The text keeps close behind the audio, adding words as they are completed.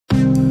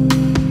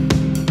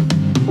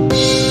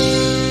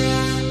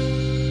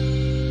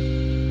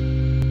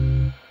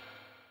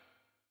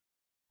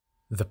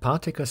The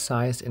particle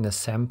size in a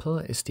sample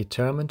is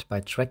determined by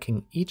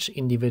tracking each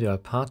individual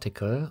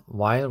particle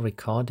while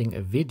recording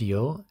a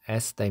video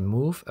as they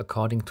move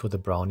according to the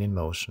Brownian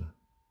motion.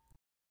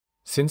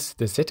 Since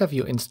the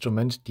ZetaView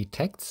instrument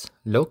detects,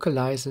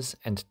 localizes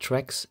and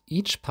tracks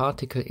each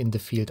particle in the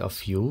field of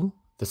view,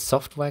 the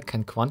software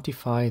can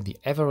quantify the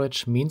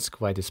average mean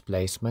square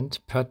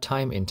displacement per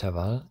time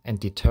interval and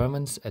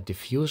determines a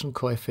diffusion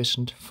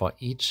coefficient for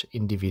each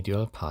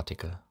individual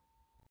particle.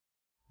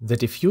 The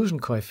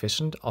diffusion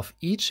coefficient of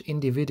each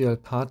individual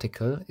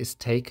particle is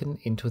taken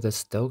into the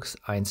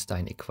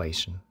Stokes-Einstein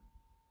equation.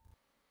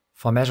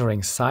 For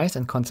measuring size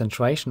and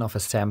concentration of a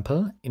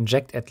sample,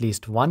 inject at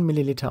least 1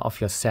 milliliter of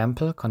your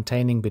sample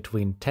containing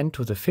between 10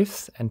 to the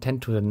 5th and 10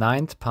 to the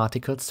 9th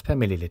particles per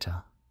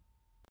milliliter.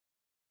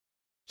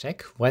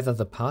 Check whether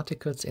the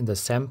particles in the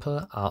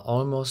sample are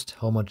almost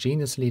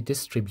homogeneously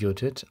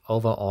distributed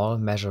over all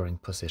measuring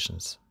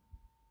positions.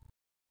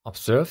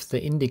 Observe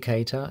the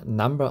indicator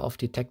number of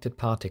detected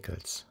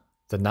particles.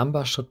 The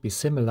number should be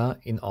similar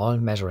in all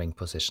measuring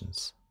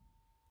positions.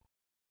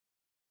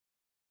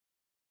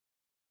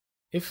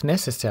 If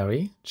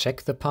necessary,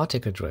 check the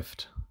particle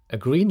drift. A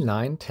green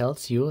line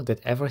tells you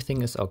that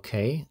everything is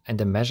okay and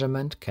a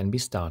measurement can be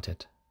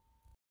started.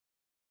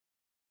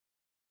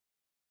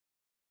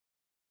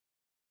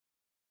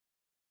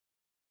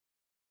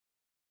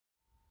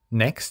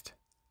 Next,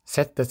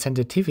 set the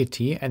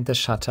sensitivity and the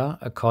shutter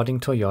according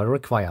to your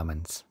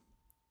requirements.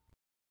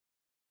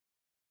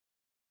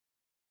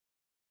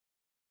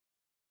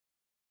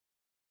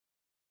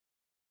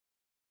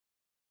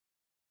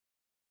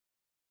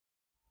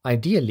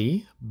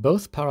 Ideally,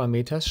 both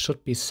parameters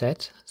should be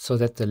set so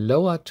that the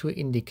lower two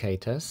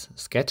indicators,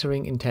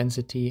 scattering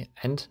intensity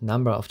and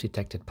number of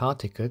detected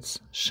particles,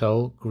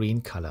 show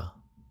green color.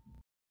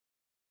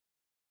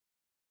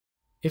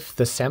 If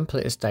the sample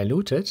is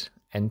diluted,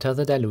 enter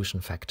the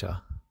dilution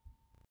factor.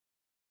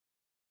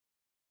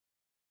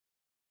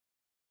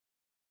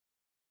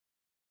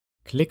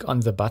 Click on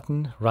the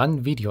button Run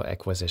Video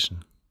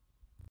Acquisition.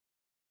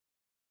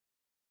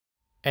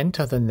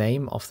 Enter the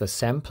name of the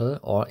sample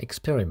or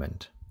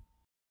experiment.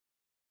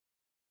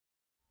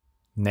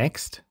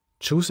 Next,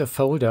 choose a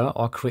folder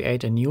or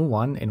create a new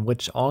one in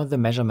which all the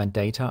measurement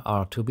data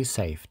are to be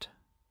saved.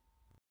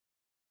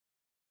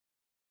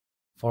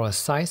 For a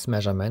size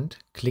measurement,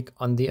 click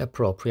on the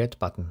appropriate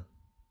button.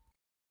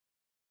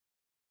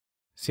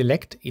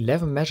 Select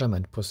 11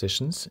 measurement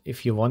positions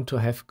if you want to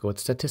have good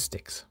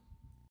statistics.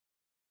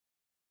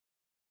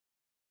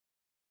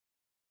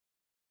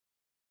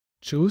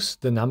 Choose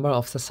the number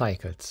of the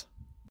cycles.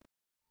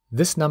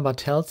 This number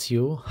tells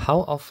you how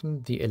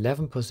often the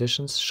 11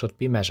 positions should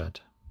be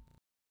measured.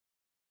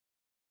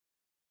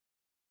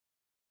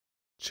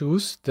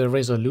 Choose the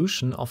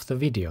resolution of the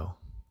video.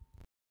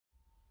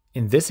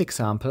 In this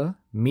example,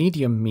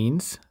 medium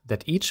means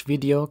that each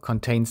video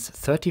contains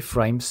 30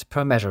 frames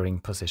per measuring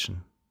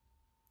position.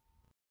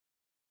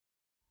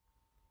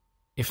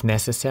 If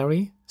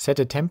necessary, set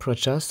a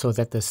temperature so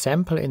that the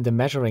sample in the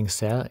measuring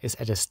cell is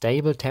at a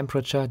stable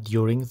temperature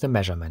during the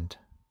measurement.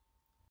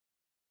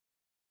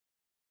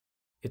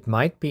 It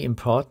might be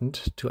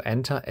important to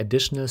enter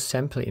additional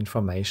sample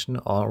information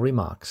or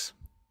remarks.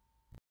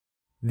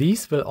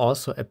 These will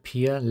also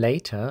appear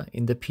later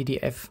in the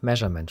PDF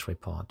measurement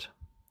report.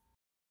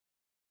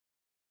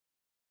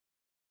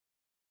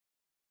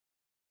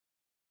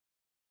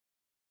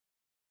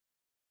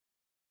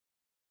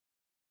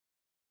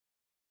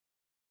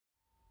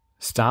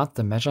 Start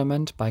the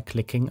measurement by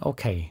clicking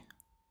OK.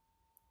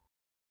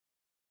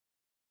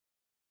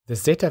 The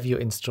ZetaView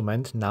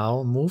instrument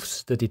now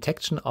moves the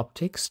detection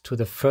optics to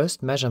the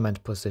first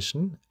measurement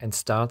position and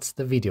starts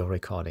the video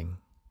recording.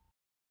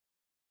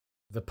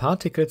 The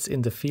particles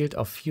in the field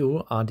of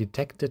view are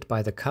detected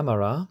by the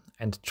camera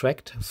and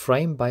tracked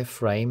frame by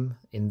frame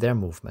in their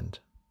movement.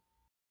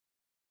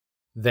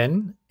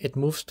 Then it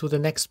moves to the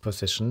next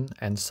position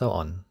and so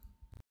on.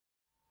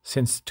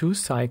 Since 2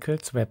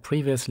 cycles were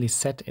previously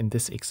set in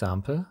this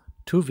example,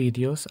 2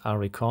 videos are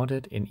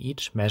recorded in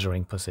each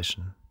measuring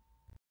position.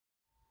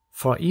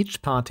 For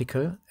each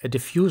particle, a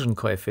diffusion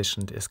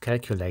coefficient is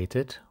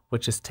calculated,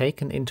 which is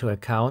taken into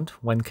account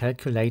when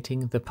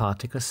calculating the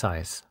particle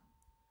size.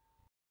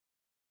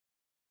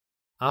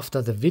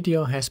 After the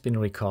video has been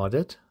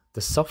recorded,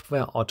 the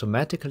software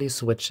automatically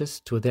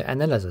switches to the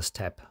Analysis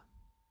tab.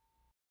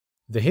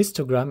 The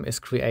histogram is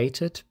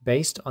created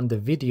based on the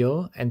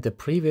video and the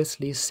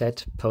previously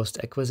set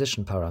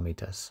post-acquisition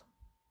parameters.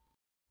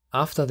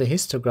 After the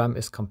histogram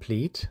is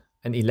complete,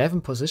 an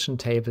 11 position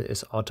table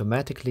is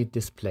automatically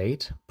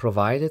displayed,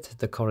 provided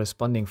the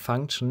corresponding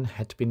function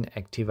had been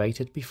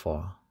activated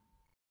before.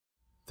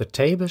 The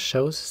table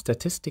shows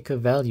statistical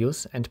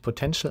values and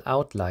potential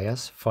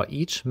outliers for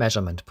each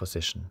measurement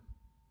position.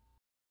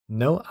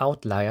 No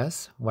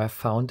outliers were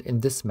found in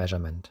this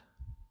measurement.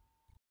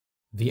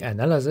 The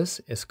analysis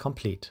is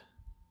complete.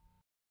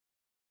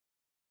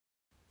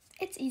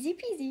 It's easy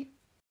peasy.